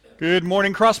Good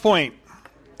morning, Crosspoint.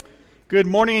 Good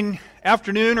morning,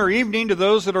 afternoon, or evening to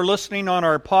those that are listening on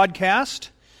our podcast.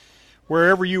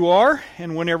 Wherever you are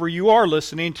and whenever you are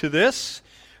listening to this,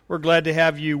 we're glad to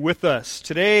have you with us.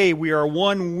 Today, we are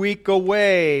 1 week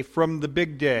away from the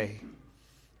big day,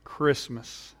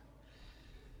 Christmas.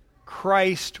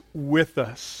 Christ with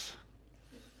us.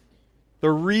 The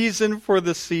reason for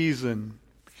the season.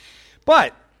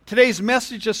 But today's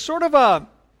message is sort of a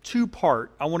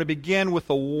two-part. I want to begin with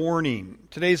a warning.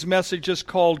 Today's message is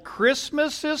called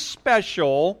Christmas is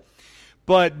Special,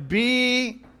 but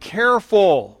Be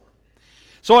Careful.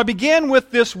 So I begin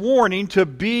with this warning to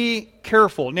be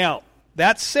careful. Now,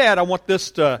 that said, I want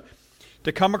this to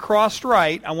come across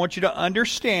right. I want you to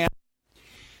understand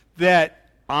that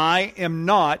I am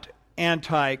not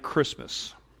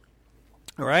anti-Christmas.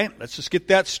 All right? Let's just get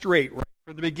that straight right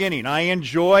from the beginning. I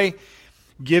enjoy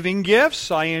giving gifts.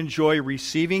 I enjoy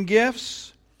receiving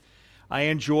gifts. I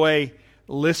enjoy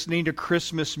listening to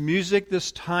Christmas music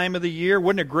this time of the year.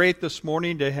 Wasn't it great this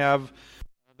morning to have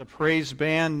the praise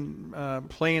band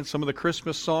playing some of the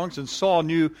Christmas songs, and saw a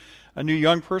new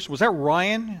young person? Was that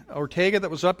Ryan Ortega that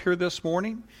was up here this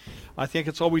morning? I think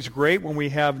it's always great when we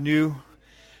have new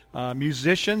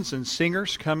musicians and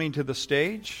singers coming to the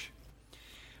stage.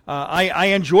 I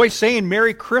enjoy saying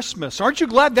Merry Christmas. Aren't you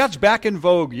glad that's back in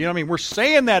vogue? You know, we're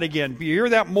saying that again. You hear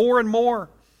that more and more.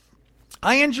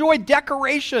 I enjoy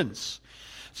decorations,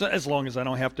 so as long as I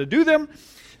don't have to do them.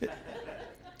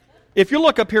 If you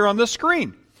look up here on the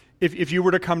screen, if you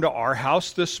were to come to our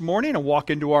house this morning and walk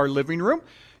into our living room,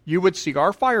 you would see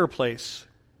our fireplace.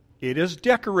 It is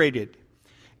decorated.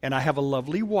 And I have a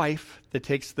lovely wife that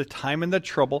takes the time and the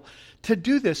trouble to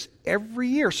do this every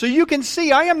year. So you can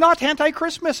see I am not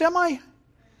anti-Christmas, am I?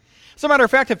 As a matter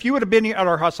of fact, if you would have been at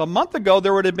our house a month ago,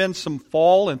 there would have been some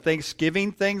fall and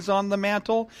Thanksgiving things on the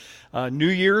mantle. New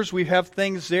Year's, we have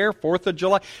things there. 4th of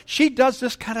July. She does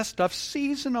this kind of stuff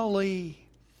seasonally.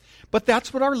 But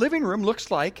that's what our living room looks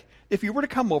like if you were to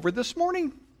come over this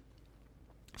morning.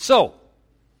 So,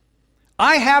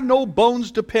 I have no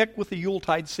bones to pick with the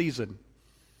Yuletide season.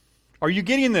 Are you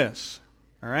getting this?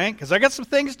 All right? Because I got some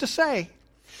things to say.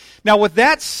 Now, with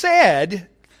that said,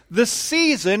 the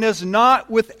season is not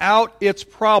without its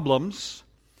problems,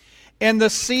 and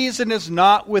the season is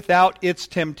not without its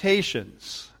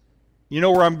temptations. You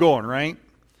know where I'm going, right?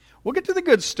 We'll get to the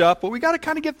good stuff, but we got to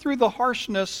kind of get through the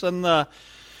harshness and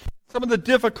some of the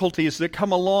difficulties that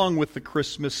come along with the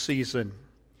Christmas season.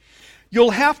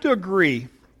 You'll have to agree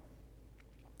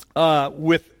I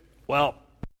would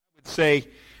say,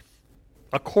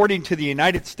 according to the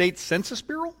United States Census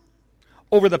Bureau,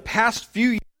 over the past few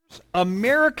years,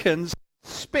 Americans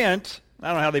spent, I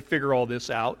don't know how they figure all this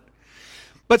out,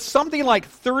 but something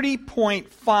like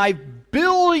 $30.5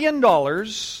 billion,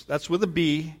 that's with a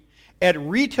B, at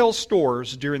retail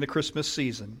stores during the Christmas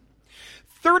season.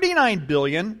 $39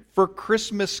 billion for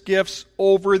Christmas gifts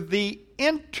over the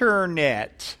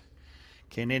internet.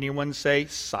 Can anyone say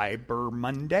Cyber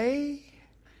Monday?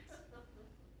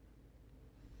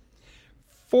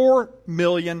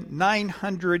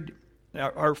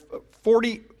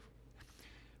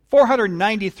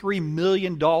 493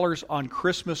 million dollars on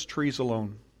Christmas trees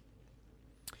alone.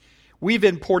 We've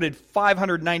imported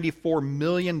 $594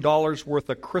 million worth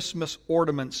of Christmas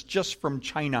ornaments just from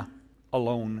China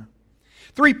alone.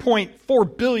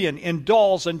 $3.4 billion in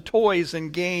dolls and toys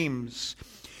and games.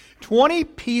 20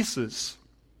 pieces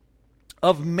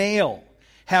of mail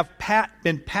have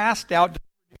been passed out to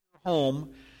your home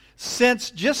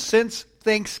since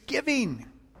Thanksgiving,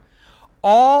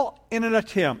 all in an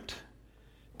attempt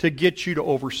to get you to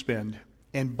overspend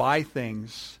and buy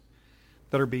things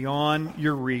that are beyond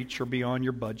your reach or beyond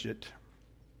your budget.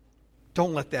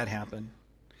 Don't let that happen.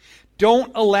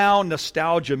 Don't allow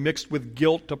nostalgia mixed with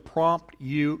guilt to prompt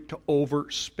you to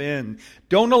overspend.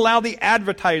 Don't allow the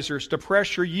advertisers to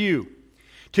pressure you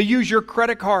to use your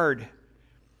credit card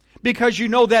because you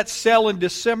know that sale in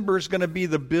December is going to be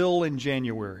the bill in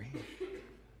January.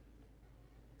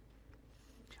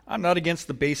 I'm not against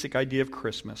the basic idea of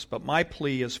Christmas, but my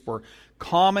plea is for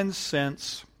common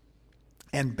sense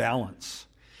and balance.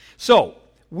 So,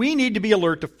 we need to be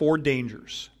alert to four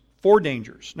dangers. Four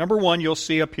dangers. Number one, you'll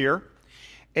see up here,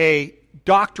 a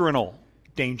doctrinal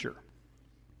danger.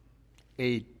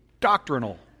 A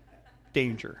doctrinal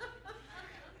danger.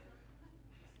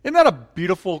 Isn't that a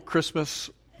beautiful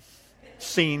Christmas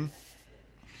scene?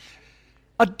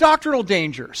 A doctrinal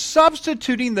danger,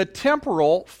 substituting the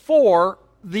temporal for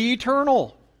the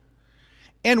eternal.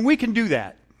 And we can do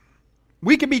that.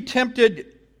 We can be tempted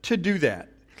to do that.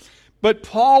 But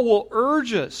Paul will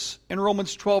urge us in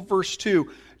Romans 12, verse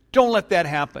 2, don't let that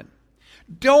happen.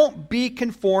 Don't be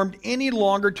conformed any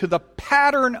longer to the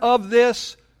pattern of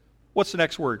this, what's the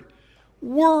next word?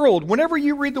 World. Whenever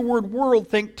you read the word world,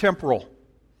 think temporal.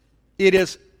 It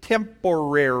is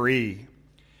temporary.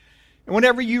 And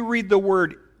whenever you read the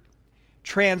word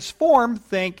transform,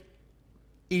 think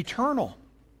eternal.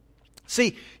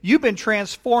 See, you've been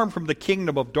transformed from the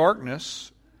kingdom of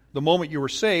darkness, the moment you were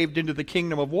saved, into the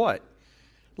kingdom of what?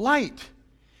 Light.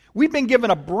 We've been given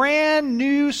a brand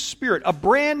new spirit, a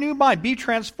brand new mind. Be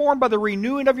transformed by the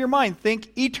renewing of your mind.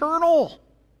 Think eternal.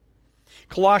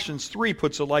 Colossians 3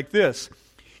 puts it like this.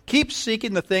 Keep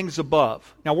seeking the things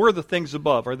above. Now, where are the things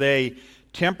above? Are they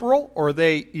temporal or are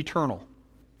they eternal?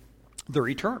 They're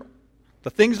eternal. The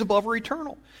things above are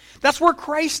eternal. That's where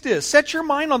Christ is. Set your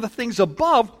mind on the things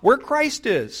above where Christ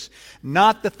is,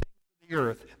 not the things of the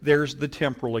earth. There's the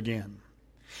temporal again.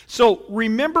 So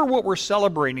remember what we're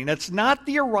celebrating. It's not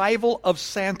the arrival of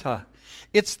Santa.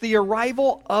 It's the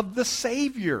arrival of the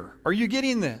Savior. Are you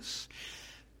getting this?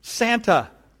 Santa,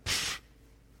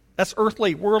 that's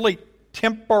earthly, worldly,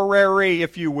 temporary,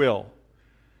 if you will.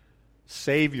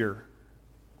 Savior,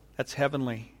 that's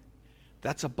heavenly.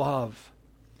 That's above.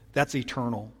 That's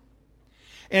eternal.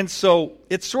 And so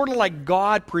it's sort of like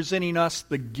God presenting us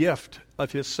the gift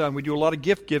of His Son. We do a lot of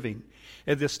gift giving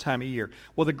at this time of year.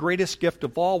 Well, the greatest gift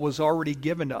of all was already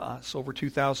given to us over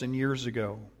 2,000 years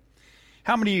ago.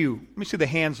 How many of you, let me see the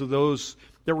hands of those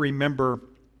that remember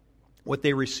what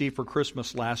they received for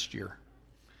Christmas last year.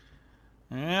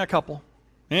 A couple.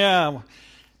 Yeah.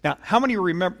 Now, how many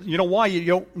remember, you know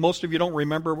why most of you don't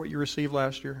remember what you received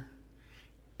last year?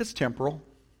 It's temporal.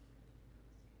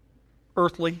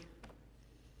 Earthly.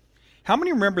 How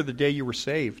many remember the day you were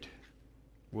saved?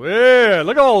 Well,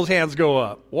 look at all those hands go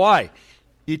up. Why?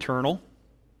 Eternal.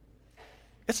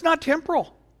 It's not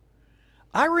temporal.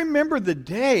 I remember the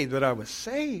day that I was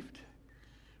saved,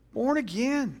 born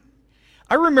again.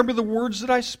 I remember the words that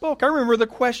I spoke. I remember the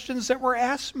questions that were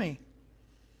asked me.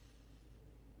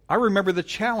 I remember the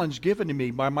challenge given to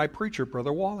me by my preacher,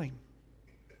 Brother Walling.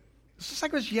 It's just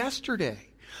like it was yesterday.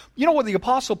 You know what? The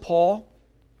Apostle Paul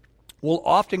will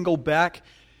often go back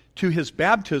to his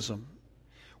baptism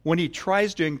when he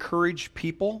tries to encourage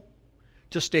people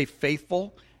to stay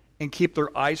faithful and keep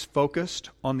their eyes focused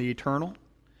on the eternal.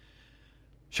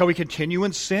 Shall we continue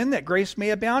in sin that grace may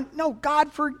abound? No,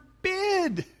 God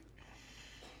forbid.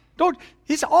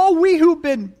 It's all we who've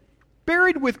been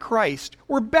buried with Christ.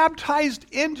 We're baptized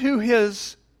into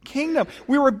His kingdom.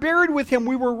 We were buried with Him.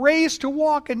 We were raised to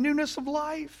walk in newness of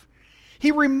life.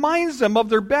 He reminds them of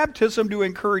their baptism to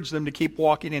encourage them to keep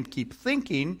walking and keep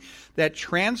thinking that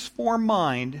transformed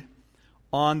mind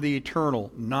on the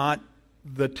eternal, not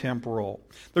the temporal.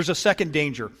 There's a second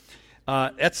danger.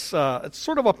 It's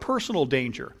sort of a personal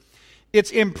danger.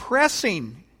 It's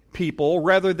impressing people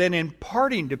rather than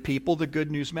imparting to people the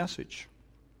good news message.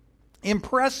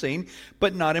 Impressing,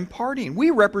 but not imparting.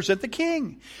 We represent the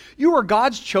King. You are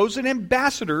God's chosen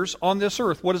ambassadors on this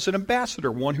earth. What is an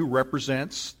ambassador? One who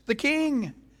represents the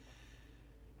King.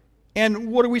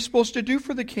 And what are we supposed to do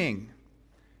for the King?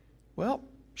 Well,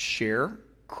 share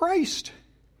Christ.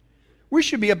 We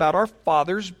should be about our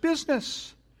Father's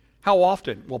business. How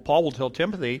often? Well, Paul will tell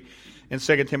Timothy in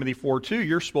 2 Timothy 4:2,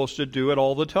 you're supposed to do it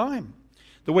all the time.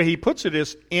 The way he puts it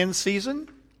is in season,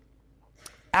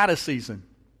 out of season.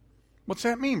 What's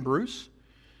that mean, Bruce?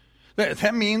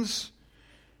 That means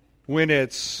when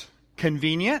it's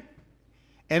convenient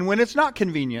and when it's not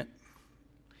convenient.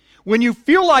 When you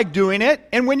feel like doing it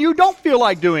and when you don't feel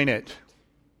like doing it.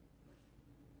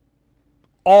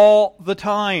 All the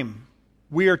time,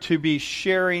 we are to be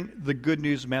sharing the good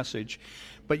news message.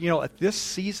 But at this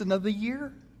season of the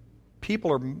year,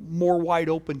 people are more wide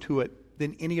open to it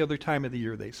than any other time of the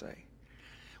year, they say.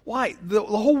 Why? The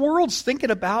whole world's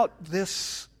thinking about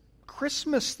this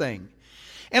Christmas thing.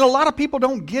 And a lot of people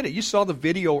don't get it. You saw the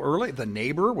video earlier, the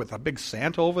neighbor with a big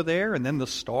Santa over there and then the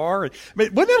star.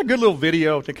 Wasn't that a good little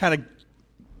video to kind of...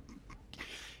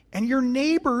 And your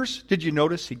neighbors, did you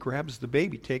notice he grabs the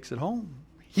baby, takes it home?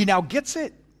 He now gets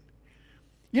it.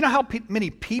 You know how many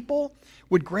people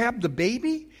would grab the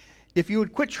baby if you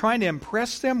would quit trying to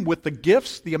impress them with the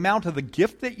gifts, the amount of the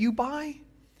gift that you buy,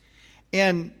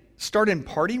 and start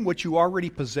imparting what you already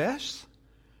possess?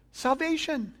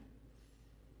 Salvation.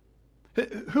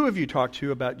 Who have you talked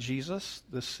to about Jesus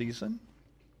this season?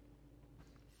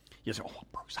 You say, oh,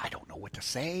 Bruce, I don't know what to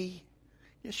say.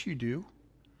 Yes, you do.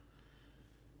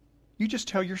 You just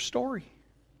tell your story.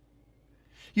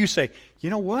 You say, you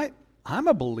know what? I'm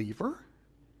a believer.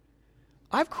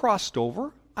 I've crossed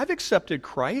over. I've accepted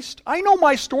Christ. I know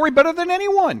my story better than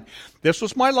anyone. This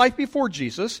was my life before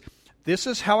Jesus. This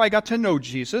is how I got to know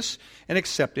Jesus and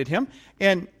accepted Him.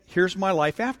 And here's my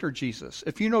life after Jesus.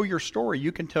 If you know your story,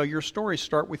 you can tell your story.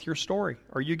 Start with your story.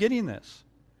 Are you getting this?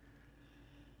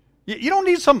 You don't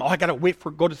need I got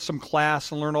to go to some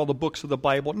class and learn all the books of the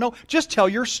Bible. No, just tell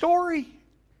your story.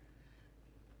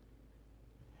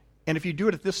 And if you do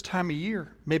it at this time of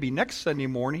year, maybe next Sunday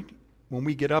morning, when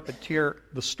we get up and hear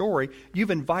the story,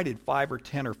 you've invited 5 or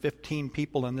 10 or 15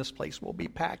 people in this place will be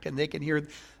packed, and they can hear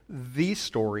the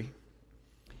story.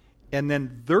 And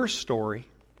then their story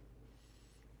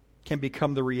can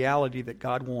become the reality that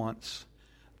God wants.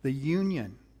 The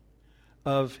union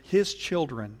of His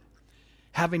children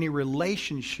having a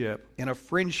relationship and a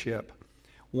friendship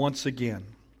once again.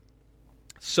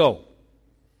 So,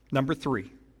 number 3,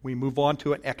 we move on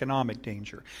to an economic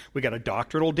danger. We got a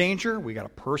doctrinal danger, we got a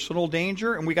personal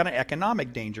danger, and we got an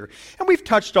economic danger. And we've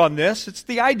touched on this. It's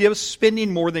the idea of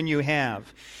spending more than you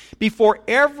have. Before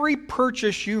every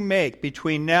purchase you make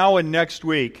between now and next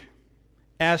week,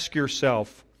 ask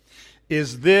yourself,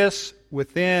 is this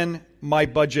within my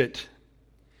budget?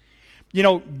 You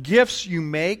know, gifts you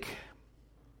make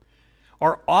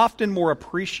are often more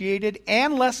appreciated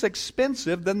and less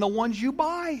expensive than the ones you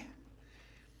buy.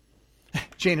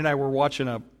 Jane and I were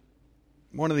watching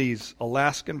one of these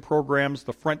Alaskan programs,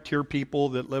 the frontier people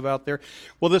that live out there.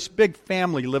 Well, this big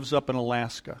family lives up in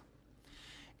Alaska.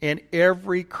 And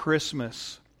every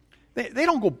Christmas, they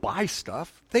don't go buy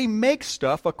stuff. They make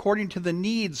stuff according to the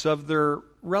needs of their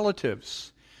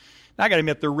relatives. Now, I got to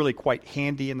admit, they're really quite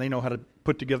handy, and they know how to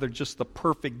put together just the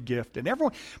perfect gift.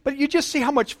 But you just see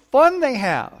how much fun they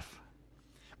have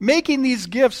making these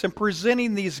gifts and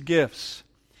presenting these gifts.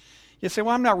 You say,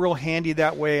 well, I'm not real handy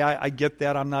that way. I get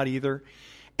that. I'm not either.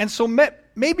 And so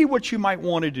maybe what you might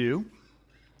want to do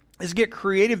is get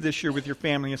creative this year with your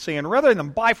family and saying, rather than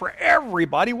buy for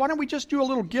everybody, why don't we just do a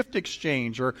little gift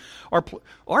exchange? Or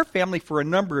our family for a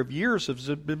number of years has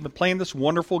been playing this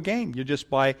wonderful game. You just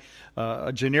buy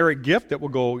a generic gift that will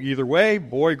go either way,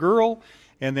 boy, girl,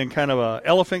 and then kind of an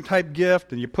elephant type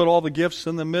gift, and you put all the gifts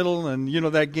in the middle, and you know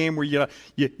that game where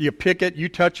you pick it, you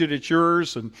touch it, it's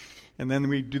yours, and then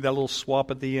we do that little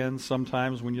swap at the end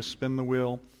sometimes when you spin the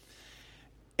wheel.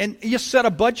 And you set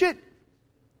a budget,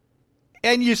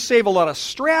 and you save a lot of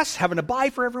stress having to buy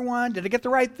for everyone. Did I get the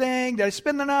right thing? Did I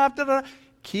spend enough?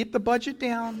 Keep the budget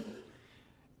down.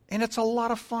 And it's a lot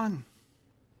of fun.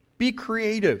 Be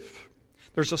creative.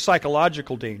 There's a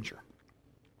psychological danger.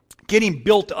 Getting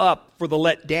built up for the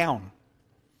let down.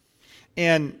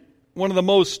 And one of the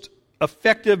most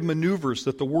effective maneuvers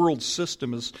that the world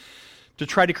system is to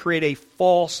try to create a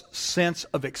false sense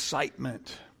of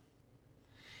excitement.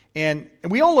 And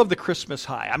we all love the Christmas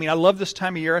high. I mean, I love this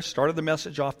time of year. I started the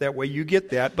message off that way. You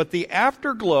get that. But the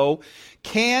afterglow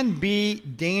can be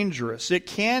dangerous. It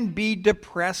can be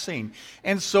depressing.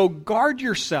 And so guard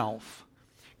yourself.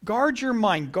 Guard your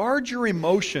mind. Guard your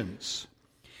emotions.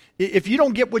 If you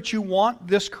don't get what you want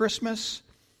this Christmas,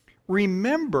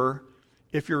 remember,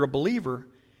 if you're a believer,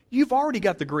 you've already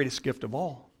got the greatest gift of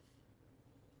all.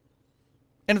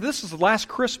 And if this is the last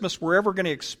Christmas we're ever going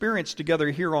to experience together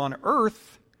here on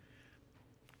earth,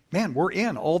 man, we're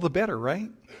in, all the better, right?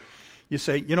 You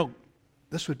say,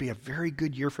 this would be a very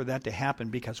good year for that to happen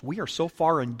because we are so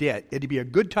far in debt, it'd be a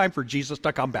good time for Jesus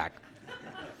to come back.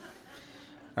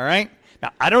 All right?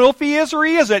 Now, I don't know if He is or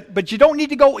He isn't, but you don't need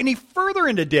to go any further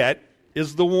into debt,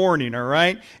 is the warning, all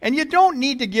right? And you don't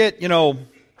need to get,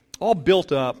 all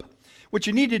built up. What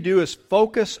you need to do is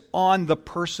focus on the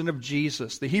person of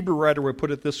Jesus. The Hebrew writer would put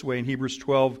it this way in Hebrews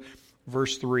 12,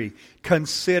 verse 3.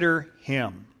 Consider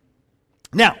Him.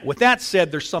 Now, with that said,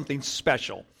 there's something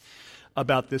special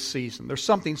about this season. There's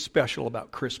something special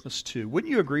about Christmas too.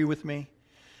 Wouldn't you agree with me?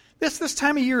 This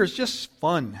time of year is just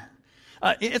fun.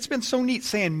 It's been so neat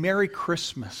saying Merry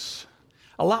Christmas.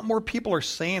 A lot more people are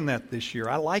saying that this year.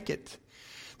 I like it.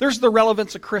 There's the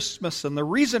relevance of Christmas and the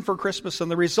reason for Christmas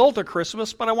and the result of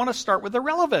Christmas, but I want to start with the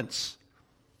relevance.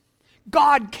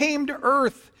 God came to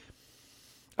earth.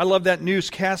 I love that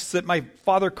newscast that my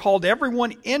father called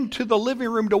everyone into the living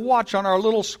room to watch on our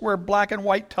little square black and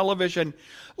white television.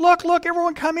 Look,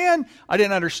 everyone come in. I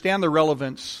didn't understand the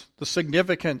relevance, the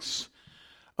significance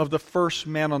of the first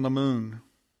man on the moon.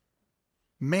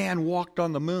 Man walked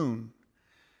on the moon.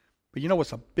 But you know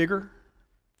what's a bigger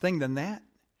thing than that?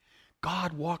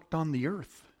 God walked on the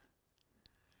earth.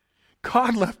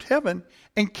 God left heaven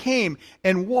and came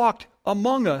and walked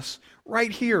among us right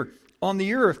here on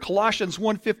the earth. Colossians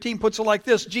 1:15 puts it like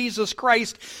this: Jesus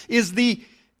Christ is the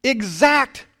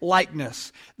exact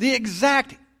likeness, the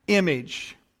exact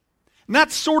image.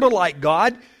 Not sort of like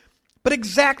God, but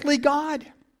exactly God.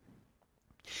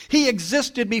 He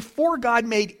existed before God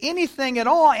made anything at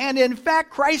all, and in fact,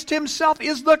 Christ Himself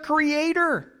is the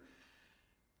Creator.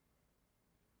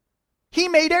 He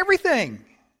made everything.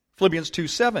 Philippians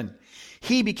 2:7.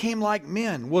 He became like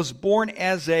men, was born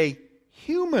as a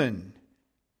human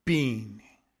being.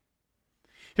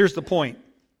 Here's the point.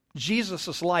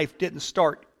 Jesus' life didn't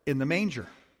start in the manger.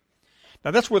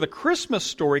 Now that's where the Christmas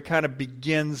story kind of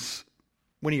begins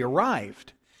when he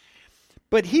arrived.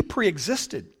 But he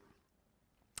pre-existed.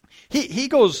 He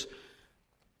goes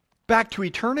back to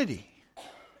eternity.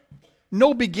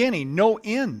 No beginning, no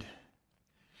end.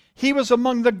 He was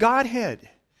among the Godhead.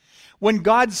 When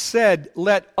God said,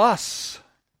 let us,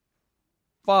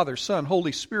 Father, Son,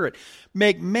 Holy Spirit,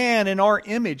 make man in our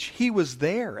image, he was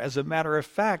there. As a matter of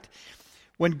fact,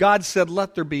 when God said,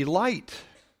 let there be light,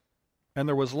 and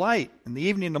there was light, and the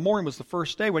evening and the morning was the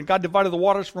first day, when God divided the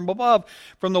waters from above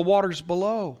from the waters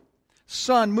below,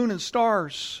 sun, moon, and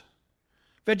stars,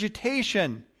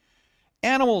 vegetation,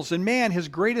 animals, and man, his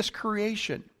greatest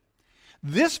creation.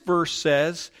 This verse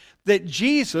says that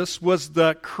Jesus was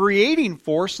the creating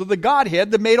force of the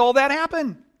Godhead that made all that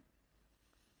happen.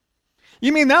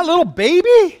 You mean that little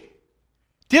baby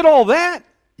did all that?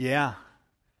 Yeah.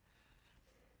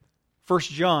 1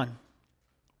 John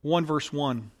 1 verse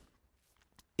 1.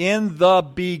 In the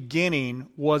beginning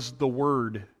was the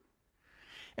Word.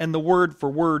 And the word for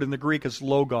word in the Greek is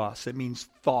logos. It means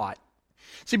thought.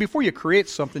 See, before you create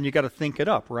something, you got to think it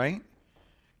up, right?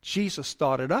 Jesus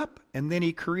thought it up, and then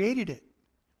he created it.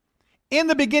 In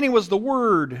the beginning was the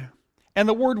Word, and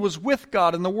the Word was with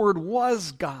God, and the Word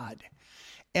was God.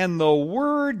 And the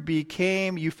Word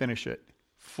became, you finish it,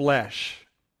 flesh,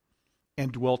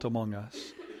 and dwelt among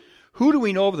us. Who do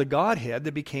we know of the Godhead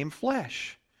that became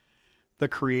flesh? The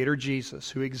Creator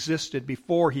Jesus, who existed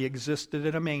before he existed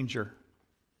in a manger.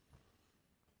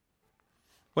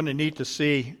 Wasn't it neat to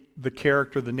see the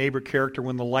character, the neighbor character,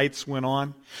 when the lights went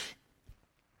on?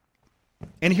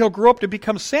 And he'll grow up to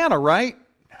become Santa, right?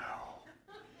 No.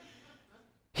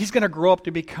 He's going to grow up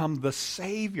to become the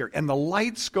Savior, and the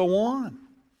lights go on.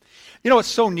 You know, it's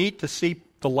so neat to see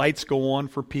the lights go on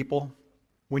for people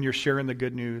when you're sharing the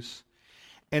good news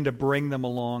and to bring them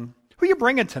along. Who are you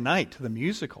bringing tonight to the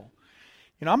musical?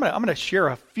 You know, I'm going to share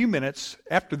a few minutes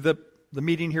after the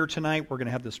meeting here tonight. We're going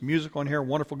to have this musical in here,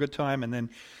 wonderful good time, and then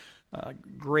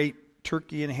great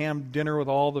turkey and ham dinner with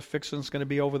all the fixings going to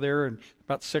be over there and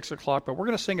about 6 o'clock. But we're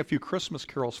going to sing a few Christmas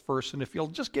carols first, and if you'll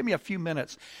just give me a few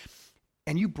minutes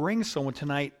and you bring someone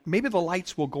tonight, maybe the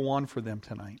lights will go on for them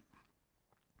tonight.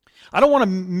 I don't want to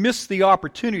miss the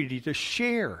opportunity to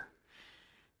share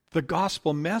the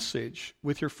gospel message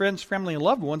with your friends, family, and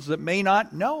loved ones that may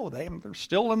not know. They're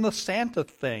still in the Santa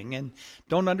thing and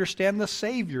don't understand the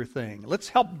Savior thing. Let's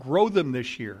help grow them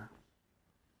this year.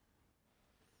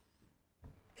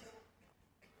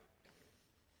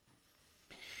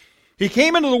 He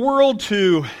came into the world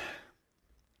to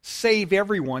save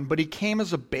everyone, but he came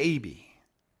as a baby.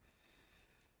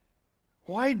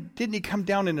 Why didn't he come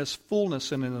down in his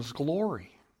fullness and in his glory?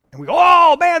 And we go,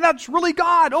 oh man, that's really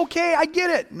God. Okay, I get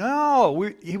it.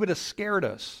 No, he would have scared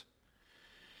us.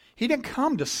 He didn't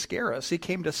come to scare us. He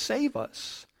came to save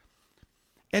us.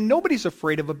 And nobody's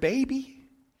afraid of a baby.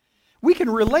 We can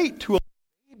relate to a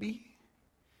baby.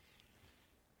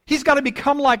 He's got to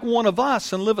become like one of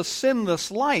us and live a sinless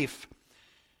life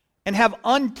and have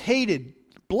untainted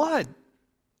blood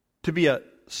to be a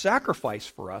sacrifice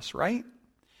for us, right?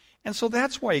 And so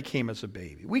that's why he came as a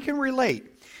baby. We can relate.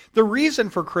 The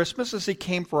reason for Christmas is he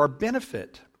came for our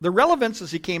benefit. The relevance is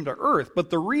he came to earth,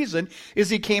 but the reason is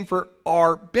he came for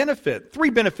our benefit. 3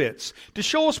 benefits. To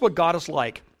show us what God is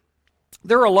like.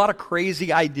 There are a lot of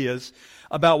crazy ideas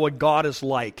about what God is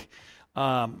like.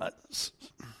 When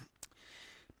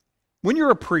you're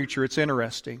a preacher, it's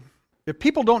interesting. If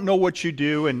people don't know what you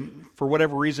do and for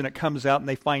whatever reason it comes out and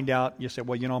they find out, you say,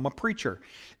 well, you know, I'm a preacher.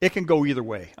 It can go either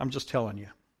way. I'm just telling you.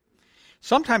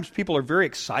 Sometimes people are very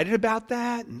excited about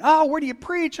that. And, oh, where do you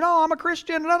preach? And, oh, I'm a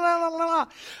Christian. Blah, blah, blah, blah.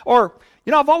 Or,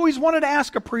 you know, I've always wanted to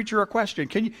ask a preacher a question.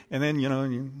 Can you? And then, you know,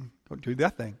 you go do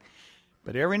that thing.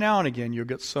 But every now and again, you'll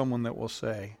get someone that will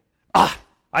say,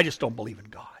 I just don't believe in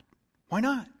God. Why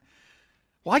not?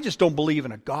 Well, I just don't believe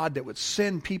in a God that would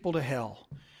send people to hell.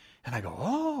 And I go,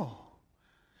 oh.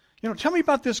 You know, tell me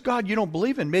about this God you don't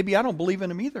believe in. Maybe I don't believe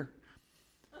in him either.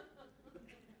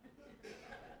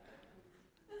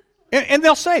 And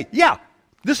they'll say, yeah,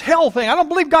 this hell thing, I don't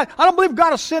believe God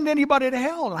will send anybody to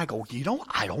hell. And I go, you know,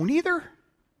 I don't either.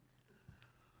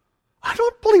 I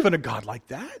don't believe in a God like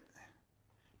that.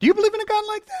 Do you believe in a God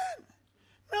like that?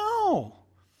 No.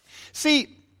 See,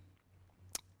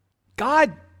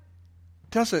 God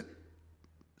doesn't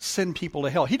send people to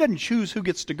hell. He doesn't choose who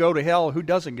gets to go to hell, who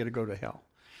doesn't get to go to hell.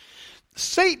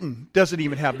 Satan doesn't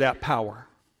even have that power.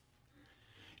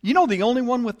 You know the only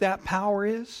one with that power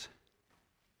is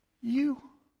You.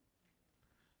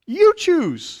 You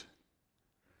choose.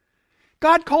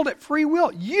 God called it free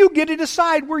will. You get to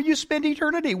decide where you spend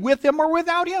eternity, with Him or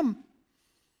without Him.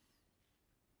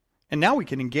 And now we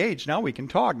can engage. Now we can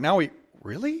talk.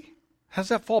 Really? How does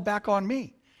that fall back on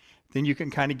me? Then you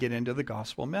can kind of get into the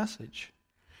gospel message.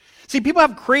 See, people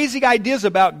have crazy ideas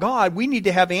about God. We need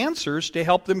to have answers to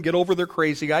help them get over their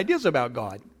crazy ideas about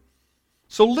God.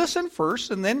 So listen first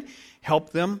and then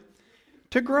help them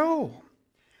to grow.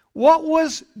 What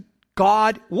is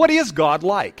God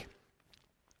like?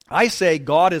 I say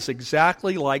God is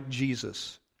exactly like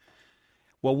Jesus.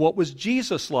 Well, what was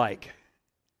Jesus like?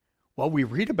 Well, we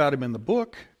read about Him in the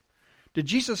book. Did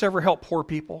Jesus ever help poor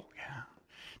people? Yeah.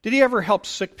 Did He ever help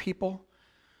sick people?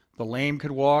 The lame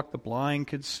could walk, the blind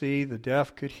could see, the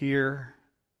deaf could hear.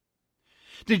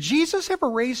 Did Jesus ever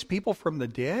raise people from the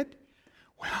dead?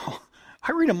 Well,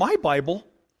 I read in my Bible,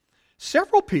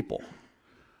 several people.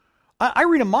 I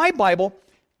read in my Bible,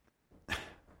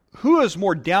 who is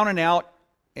more down and out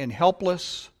and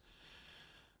helpless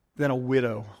than a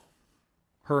widow?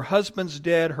 Her husband's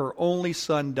dead, her only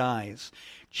son dies.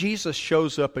 Jesus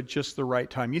shows up at just the right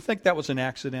time. You think that was an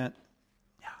accident?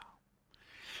 No.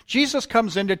 Jesus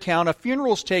comes into town, a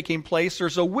funeral's taking place,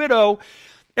 there's a widow,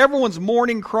 everyone's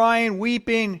mourning, crying,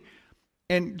 weeping,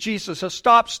 and Jesus says,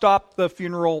 stop the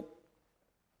funeral,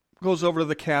 goes over to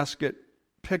the casket,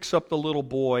 picks up the little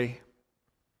boy,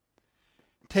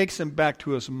 takes him back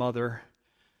to his mother,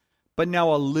 but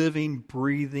now a living,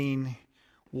 breathing,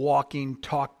 walking,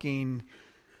 talking,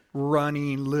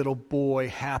 running little boy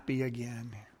happy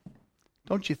again.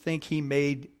 Don't you think He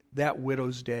made that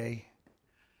widow's day?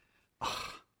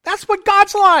 That's what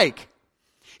God's like.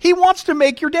 He wants to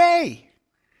make your day.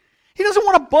 He doesn't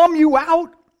want to bum you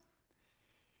out.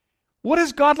 What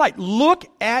is God like? Look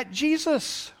at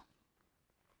Jesus.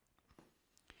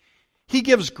 He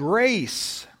gives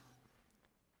grace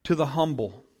to the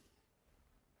humble.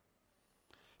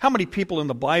 How many people in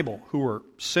the Bible who were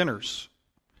sinners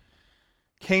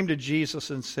came to Jesus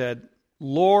and said,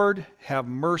 Lord, have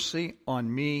mercy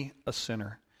on me, a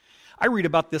sinner? I read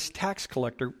about this tax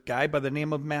collector guy by the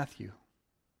name of Matthew.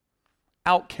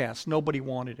 Outcast, nobody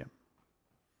wanted him.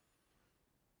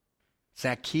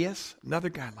 Zacchaeus, another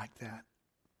guy like that.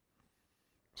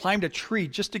 Climbed a tree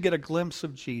just to get a glimpse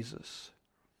of Jesus.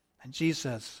 And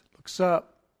Jesus looks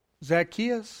up,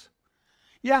 Zacchaeus,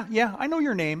 yeah, I know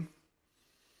your name.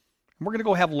 And we're going to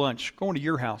go have lunch, going to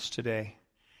your house today.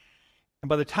 And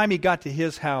by the time he got to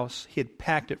his house, he had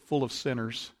packed it full of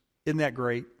sinners. Isn't that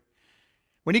great?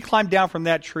 When he climbed down from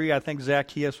that tree, I think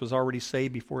Zacchaeus was already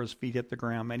saved before his feet hit the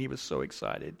ground. Man, he was so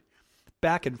excited.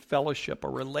 Back in fellowship, a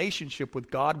relationship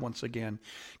with God once again.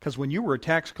 Because when you were a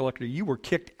tax collector, you were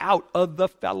kicked out of the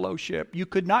fellowship. You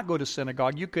could not go to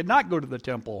synagogue. You could not go to the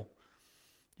temple.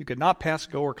 You could not pass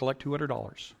go or collect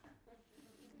 $200.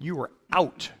 You were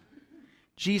out.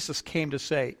 Jesus came to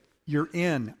say, you're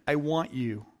in. I want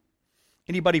you.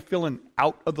 Anybody feeling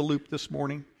out of the loop this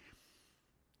morning?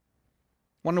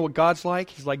 Want to know what God's like?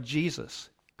 He's like Jesus.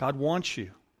 God wants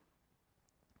you.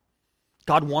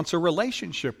 God wants a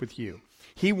relationship with you.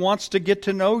 He wants to get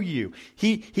to know you.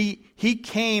 He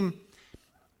came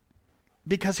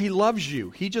because He loves you.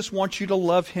 He just wants you to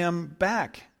love Him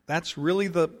back. That's really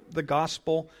the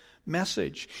gospel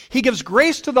message. He gives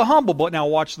grace to the humble. But now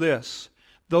watch this.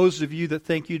 Those of you that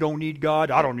think you don't need God,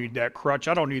 I don't need that crutch,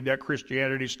 I don't need that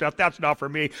Christianity stuff, that's not for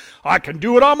me, I can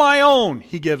do it on my own.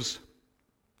 He gives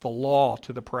the law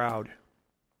to the proud.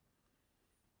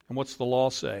 And what's the law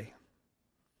say?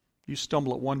 You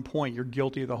stumble at one point, you're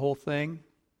guilty of the whole thing.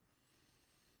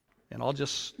 And I'll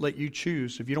just let you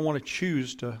choose. If you don't want to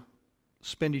choose to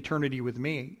spend eternity with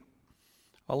me,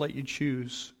 I'll let you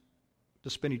choose to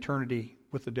spend eternity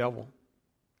with the devil.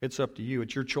 It's up to you.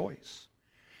 It's your choice.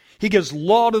 He gives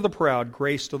law to the proud,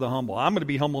 grace to the humble. I'm going to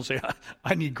be humble and say,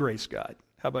 I need grace, God.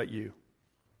 How about you?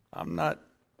 I'm not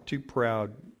too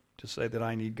proud to say that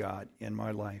I need God in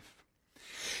my life.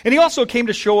 And He also came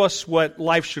to show us what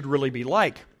life should really be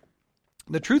like.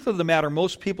 The truth of the matter,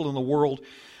 most people in the world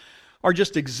are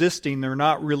just existing. They're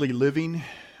not really living.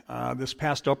 This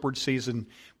past upward season,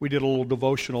 we did a little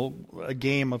devotional, a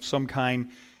game of some kind,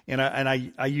 and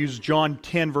I used John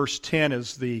 10, verse 10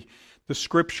 as the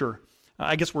scripture.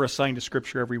 I guess we're assigned to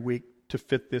Scripture every week to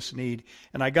fit this need.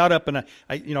 And I got up and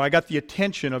I got the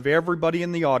attention of everybody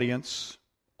in the audience,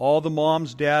 all the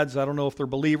moms, dads. I don't know if they're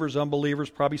believers, unbelievers.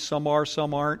 Probably some are,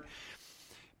 some aren't.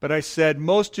 But I said,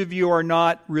 most of you are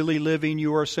not really living.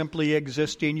 You are simply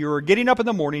existing. You are getting up in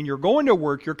the morning. You're going to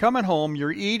work. You're coming home.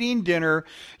 You're eating dinner.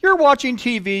 You're watching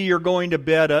TV. You're going to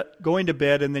bed,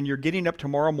 and then you're getting up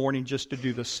tomorrow morning just to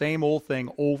do the same old thing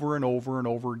over and over and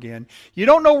over again. You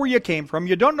don't know where you came from.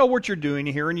 You don't know what you're doing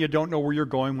here, and you don't know where you're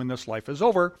going when this life is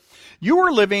over. You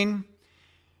are living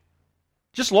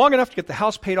just long enough to get the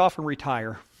house paid off and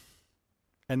retire.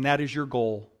 And that is your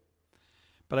goal.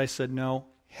 But I said, no,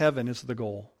 heaven is the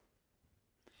goal.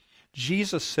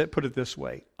 Jesus said, put it this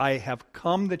way, I have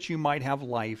come that you might have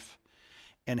life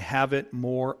and have it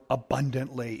more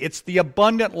abundantly. It's the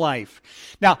abundant life.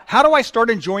 Now, how do I start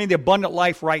enjoying the abundant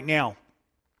life right now?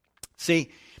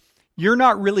 See, you're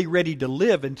not really ready to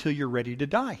live until you're ready to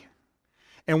die.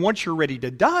 And once you're ready to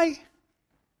die,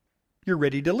 you're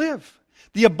ready to live.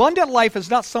 The abundant life is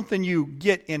not something you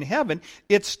get in heaven.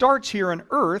 It starts here on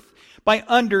earth by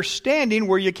understanding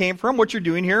where you came from, what you're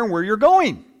doing here, and where you're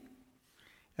going.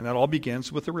 And that all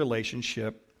begins with a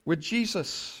relationship with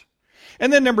Jesus.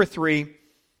 And then number 3,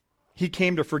 He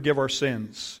came to forgive our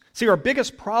sins. See, our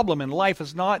biggest problem in life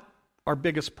is not our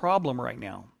biggest problem right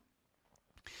now.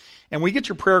 And we get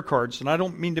your prayer cards, and I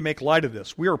don't mean to make light of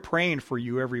this. We are praying for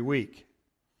you every week.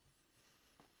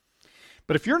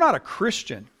 But if you're not a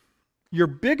Christian, your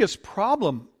biggest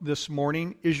problem this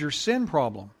morning is your sin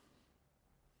problem.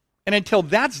 And until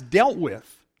that's dealt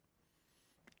with,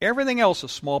 everything else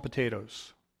is small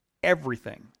potatoes.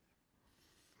 Everything.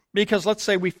 Because let's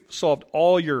say we've solved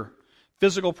all your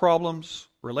physical problems,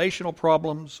 relational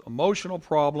problems, emotional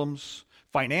problems,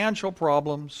 financial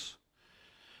problems.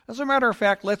 As a matter of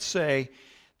fact, let's say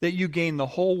that you gained the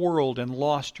whole world and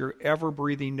lost your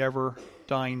ever-breathing,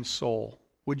 never-dying soul.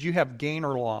 Would you have gain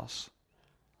or loss?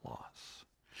 Loss.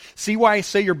 See why I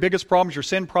say your biggest problem is your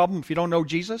sin problem if you don't know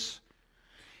Jesus?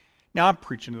 Now, I'm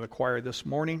preaching to the choir this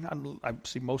morning. I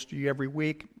see most of you every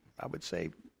week. I would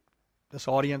say this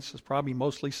audience is probably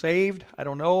mostly saved. I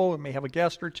don't know. I may have a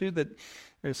guest or two that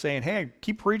are saying, hey,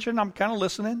 keep preaching. I'm kind of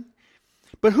listening.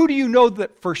 But who do you know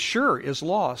that for sure is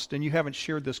lost and you haven't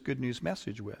shared this good news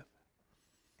message with?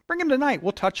 Bring them tonight.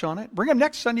 We'll touch on it. Bring them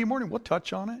next Sunday morning. We'll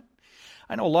touch on it.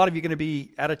 I know a lot of you are going to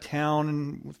be out of town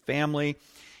and with family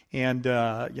and,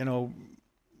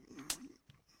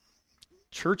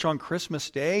 church on Christmas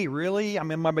Day, really?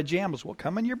 I'm in my pajamas. Well,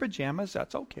 come in your pajamas.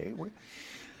 That's okay.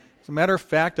 As a matter of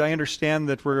fact, I understand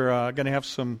that we're going to have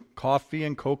some coffee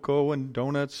and cocoa and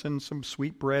donuts and some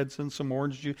sweet breads and some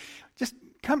orange juice. Just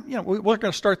come, we're going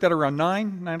to start that around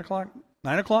 9 o'clock.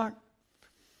 But,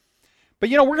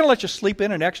 we're going to let you sleep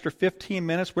in an extra 15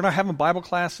 minutes. We're not having Bible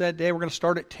class that day. We're going to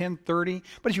start at 10:30.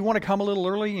 But if you want to come a little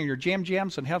early in your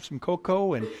jams and have some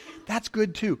cocoa, and that's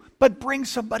good too. But bring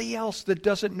somebody else that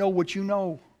doesn't know what you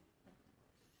know.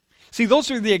 See, those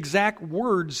are the exact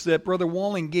words that Brother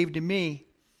Walling gave to me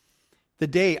the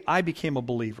day I became a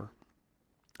believer.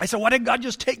 I said, why didn't God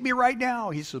just take me right now?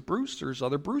 He said, Bruce, there's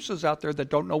other Bruces out there that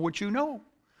don't know what you know.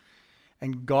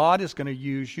 And God is going to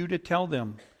use you to tell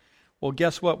them. Well,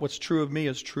 guess what? What's true of me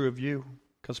is true of you.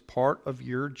 Because part of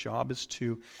your job is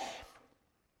to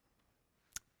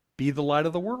be the light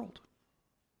of the world.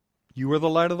 You are the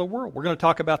light of the world. We're going to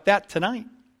talk about that tonight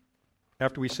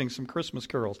after we sing some Christmas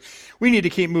carols. We need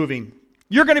to keep moving.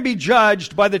 You're going to be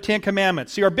judged by the 10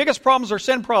 Commandments. See, our biggest problem is our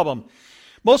sin problem.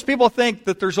 Most people think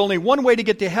that there's only one way to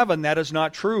get to heaven. That is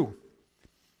not true.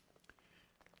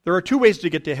 There are 2 ways to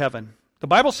get to heaven. The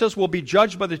Bible says we'll be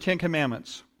judged by the 10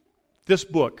 Commandments. This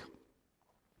book.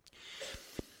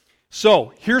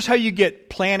 So, here's how you get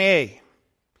plan A.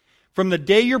 From the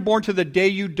day you're born to the day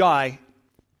you die,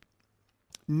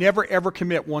 never ever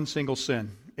commit one single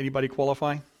sin. Anybody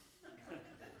qualify?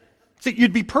 See,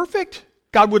 you'd be perfect.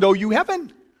 God would owe you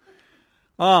heaven.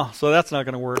 Oh, so that's not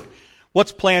going to work.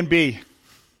 What's plan B?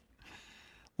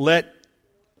 Let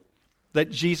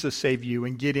Jesus save you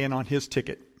and get in on His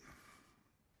ticket.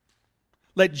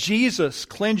 Let Jesus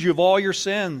cleanse you of all your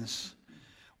sins.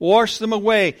 Wash them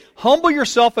away. Humble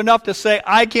yourself enough to say,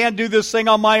 I can't do this thing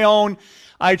on my own.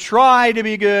 I try to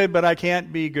be good, but I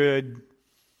can't be good.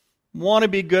 Want to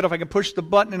be good. If I can push the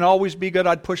button and always be good,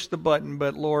 I'd push the button.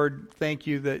 But Lord, thank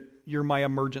you that you're my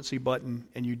emergency button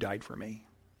and you died for me.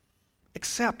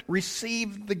 Accept,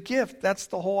 receive the gift. That's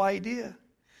the whole idea.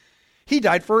 He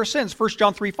died for our sins. 1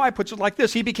 John 3:5 puts it like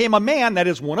this. He became a man, that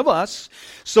is one of us,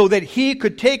 so that He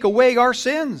could take away our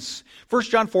sins. 1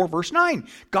 John 4 verse 9.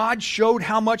 God showed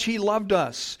how much He loved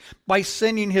us by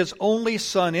sending His only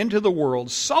Son into the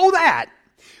world so that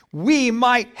we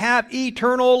might have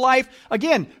eternal life,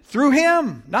 again, through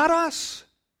Him, not us.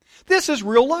 This is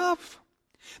real love.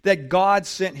 That God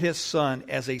sent His Son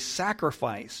as a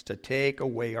sacrifice to take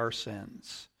away our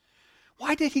sins.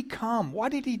 Why did he come? Why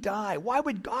did he die? Why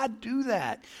would God do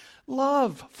that?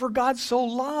 Love. For God so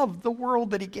loved the world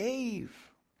that he gave.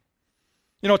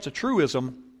 You know, it's a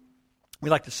truism. We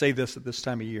like to say this at this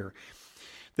time of year.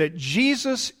 That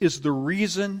Jesus is the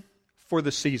reason for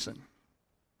the season.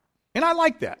 And I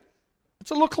like that. It's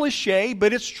a little cliche,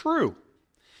 but it's true.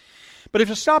 But if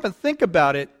you stop and think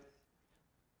about it,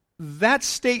 that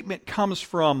statement comes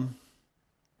from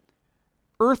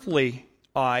earthly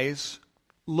eyes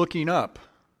looking up.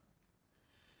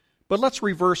 But let's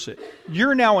reverse it.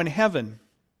 You're now in heaven.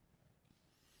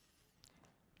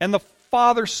 And the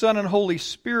Father, Son, and Holy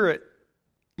Spirit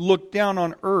look down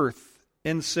on earth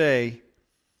and say,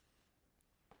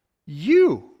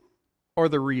 you are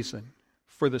the reason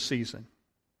for the season.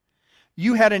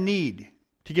 You had a need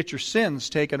to get your sins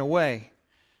taken away.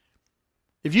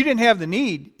 If you didn't have the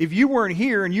need, if you weren't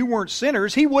here and you weren't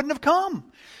sinners, he wouldn't have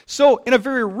come. So, in a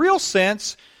very real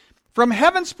sense, from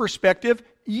heaven's perspective,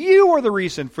 you are the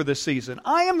reason for the season.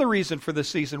 I am the reason for the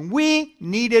season. We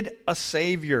needed a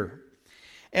Savior.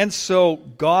 And so,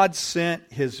 God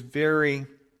sent his very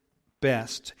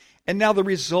best. And now the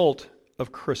result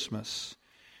of Christmas.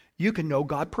 You can know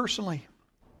God personally.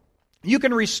 You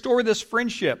can restore this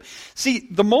friendship. See,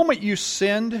 the moment you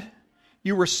sinned,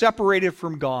 you were separated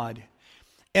from God.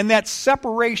 And that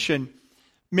separation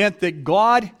meant that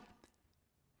God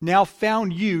now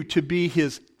found you to be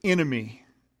his enemy.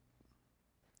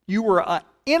 You were an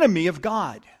enemy of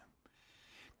God.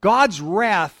 God's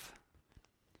wrath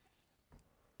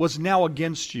was now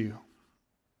against you.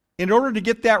 In order to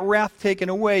get that wrath taken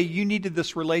away, you needed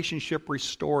this relationship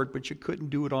restored, but you couldn't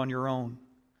do it on your own.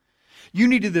 You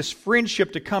needed this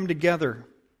friendship to come together.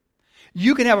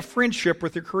 You can have a friendship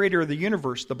with the Creator of the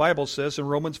universe, the Bible says in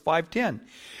Romans 5:10.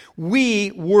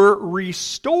 We were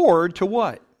restored to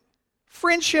what?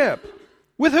 Friendship.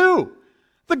 With who?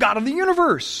 The God of the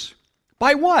universe.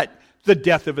 By what? The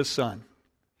death of his Son.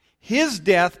 His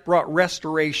death brought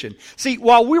restoration. See,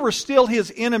 while we were still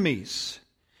his enemies,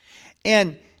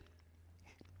 and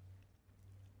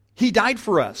he died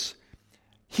for us,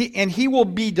 he will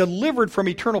be delivered from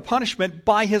eternal punishment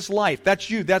by his life. That's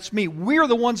you, that's me. We're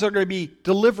the ones that are going to be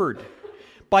delivered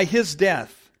by his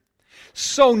death.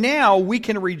 So now we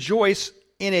can rejoice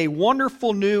in a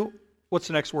wonderful new, what's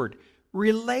the next word?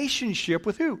 Relationship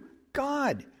with who?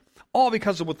 God. All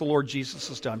because of what the Lord Jesus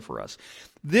has done for us.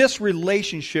 This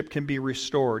relationship can be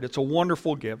restored. It's a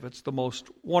wonderful gift. It's the most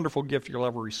wonderful gift you'll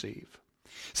ever receive.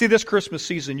 See, this Christmas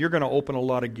season, you're going to open a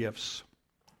lot of gifts.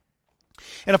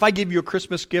 And if I give you a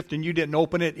Christmas gift and you didn't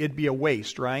open it, it'd be a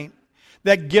waste, right?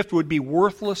 That gift would be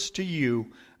worthless to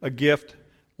you, a gift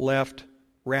left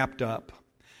wrapped up.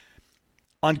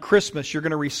 On Christmas, you're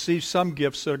going to receive some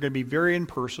gifts that are going to be very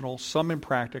impersonal, some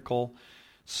impractical,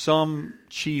 some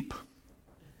cheap,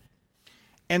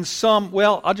 and some,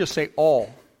 well, I'll just say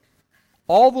all.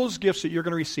 All those gifts that you're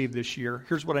going to receive this year,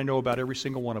 here's what I know about every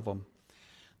single one of them.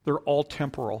 They're all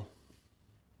temporal.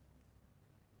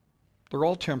 They're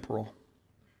all temporal.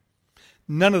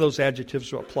 None of those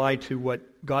adjectives will apply to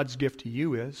what God's gift to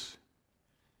you is.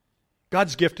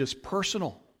 God's gift is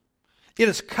personal. It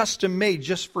is custom made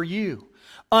just for you.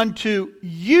 Unto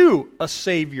you a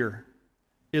Savior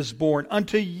is born.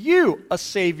 Unto you a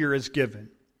Savior is given.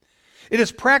 It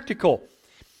is practical.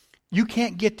 You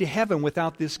can't get to heaven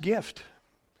without this gift.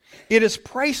 It is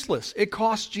priceless. It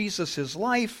cost Jesus his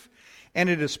life, and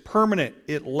it is permanent.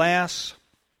 It lasts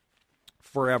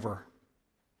forever.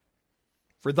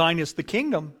 For thine is the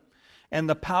kingdom and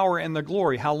the power and the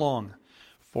glory. How long?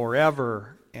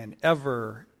 Forever and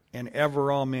ever and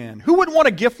ever. Amen. Who would want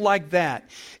a gift like that?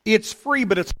 It's free,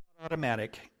 but it's not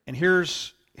automatic. And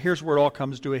here's where it all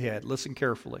comes to a head. Listen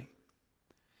carefully.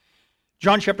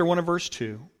 John chapter 1 and verse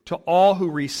 2. To all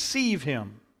who receive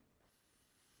him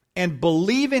and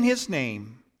believe in his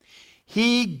name,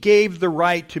 he gave the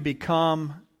right to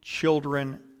become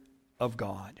children of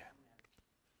God.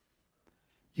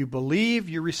 You believe,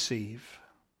 you receive.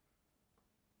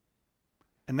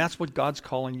 And that's what God's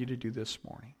calling you to do this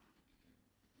morning.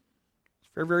 It's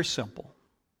very, very simple.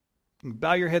 You can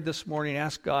bow your head this morning and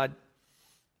ask God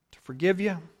to forgive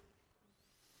you.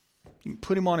 You can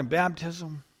put him on in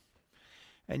baptism.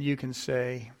 And you can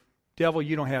say, devil,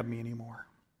 you don't have me anymore.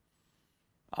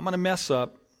 I'm going to mess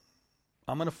up.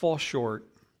 I'm going to fall short.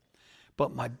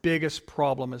 But my biggest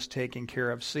problem is taken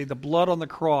care of. See, the blood on the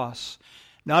cross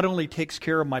not only takes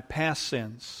care of my past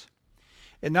sins,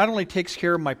 it not only takes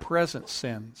care of my present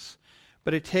sins,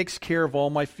 but it takes care of all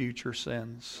my future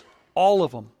sins. All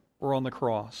of them were on the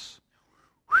cross.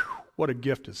 Whew, what a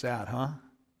gift is that, huh?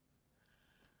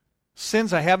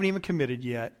 Sins I haven't even committed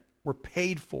yet were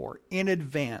paid for in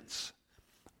advance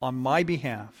on my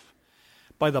behalf.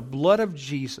 by the blood of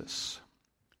Jesus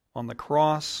on the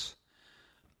cross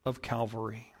of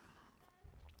Calvary.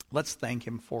 Let's thank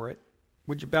Him for it.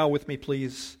 Would you bow with me,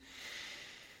 please?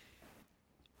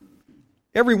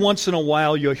 Every once in a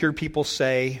while, you'll hear people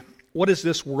say, "What is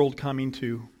this world coming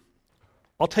to?"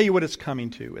 I'll tell you what it's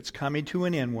coming to. It's coming to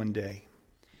an end one day.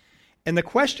 And the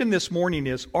question this morning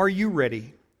is, are you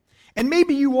ready? And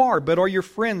maybe you are, but are your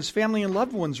friends, family, and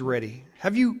loved ones ready?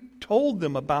 Have you told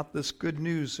them about this good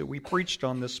news that we preached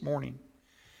on this morning?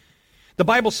 The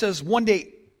Bible says one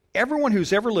day, everyone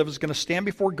who's ever lived is going to stand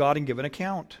before God and give an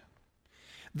account.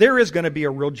 There is going to be a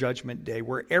real judgment day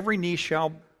where every knee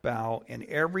shall bow and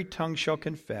every tongue shall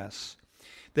confess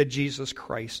that Jesus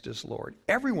Christ is Lord.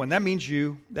 Everyone. That means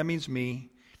you. That means me.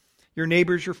 Your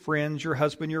neighbors, your friends, your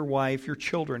husband, your wife, your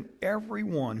children.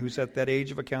 Everyone who's at that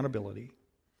age of accountability.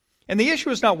 And the issue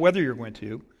is not whether you're going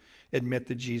to admit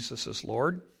that Jesus is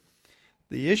Lord.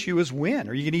 The issue is when.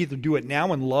 Are you going to either do it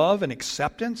now in love and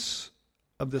acceptance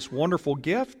of this wonderful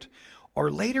gift,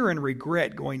 or later in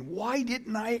regret going, why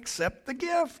didn't I accept the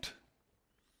gift?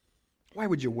 Why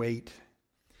would you wait?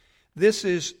 This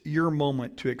is your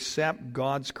moment to accept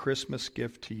God's Christmas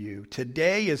gift to you.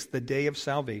 Today is the day of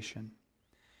salvation.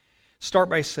 Start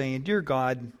by saying, "Dear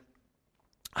God,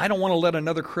 I don't want to let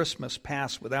another Christmas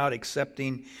pass without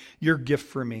accepting your gift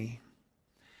for me.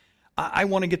 I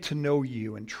want to get to know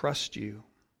you and trust you.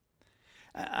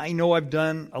 I know I've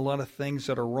done a lot of things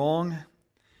that are wrong,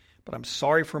 but I'm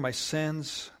sorry for my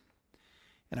sins,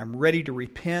 and I'm ready to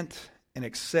repent and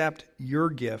accept your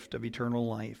gift of eternal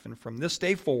life. And from this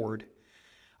day forward,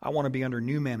 I want to be under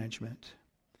new management.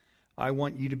 I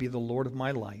want you to be the Lord of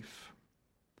my life.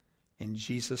 In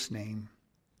Jesus' name,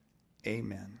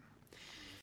 amen."